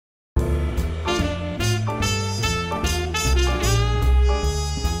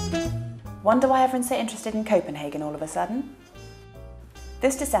Wonder why everyone's so interested in Copenhagen all of a sudden?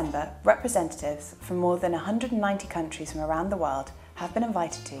 This December, representatives from more than 190 countries from around the world have been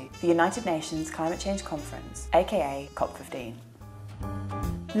invited to the United Nations Climate Change Conference, aka Cop15.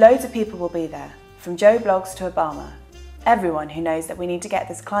 Loads of people will be there, from Joe Blogs to Obama, everyone who knows that we need to get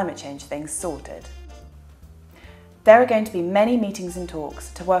this climate change thing sorted. There are going to be many meetings and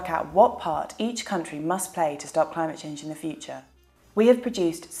talks to work out what part each country must play to stop climate change in the future. We have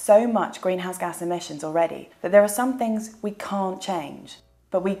produced so much greenhouse gas emissions already that there are some things we can't change,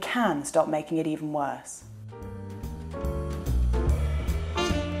 but we can stop making it even worse.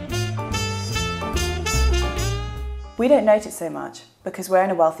 We don't notice so much because we're in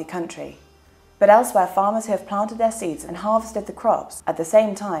a wealthy country, but elsewhere farmers who have planted their seeds and harvested the crops at the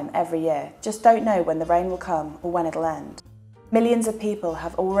same time every year just don't know when the rain will come or when it'll end. Millions of people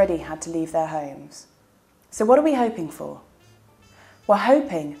have already had to leave their homes. So what are we hoping for? We're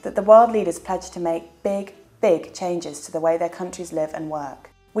hoping that the world leaders pledge to make big changes to the way their countries live and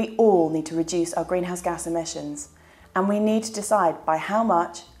work. We all need to reduce our greenhouse gas emissions, and we need to decide by how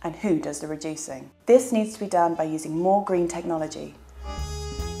much and who does the reducing. This needs to be done by using more green technology.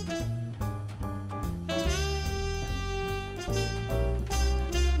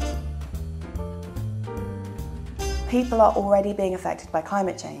 People are already being affected by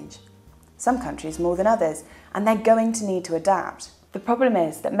climate change. Some countries more than others, and they're going to need to adapt. The problem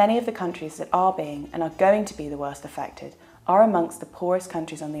is that many of the countries that are being and are going to be the worst affected are amongst the poorest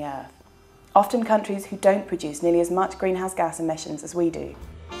countries on the earth, often countries who don't produce nearly as much greenhouse gas emissions as we do.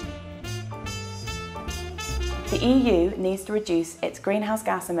 The EU needs to reduce its greenhouse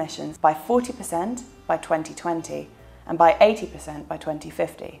gas emissions by 40% by 2020 and by 80% by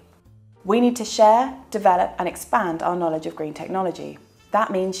 2050. We need to share, develop and expand our knowledge of green technology.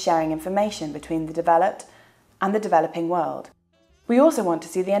 That means sharing information between the developed and the developing world. We also want to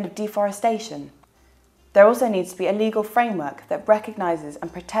see the end of deforestation. There also needs to be a legal framework that recognises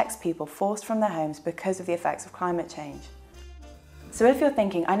and protects people forced from their homes because of the effects of climate change. So if you're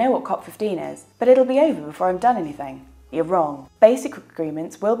thinking, I know what Cop15 is, but it'll be over before I've done anything, you're wrong. Basic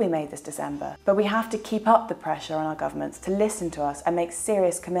agreements will be made this December, but we have to keep up the pressure on our governments to listen to us and make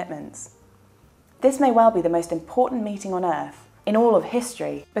serious commitments. This may well be the most important meeting on Earth in all of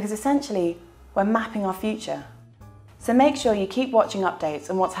history, because essentially we're mapping our future. So make sure you keep watching updates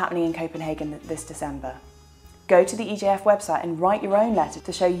on what's happening in Copenhagen this December. Go to the EJF website and write your own letter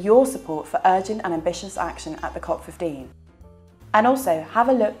to show your support for urgent and ambitious action at the Cop15. And also have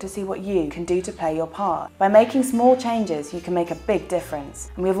a look to see what you can do to play your part. By making small changes, you can make a big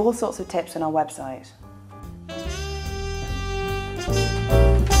difference. And we have all sorts of tips on our website.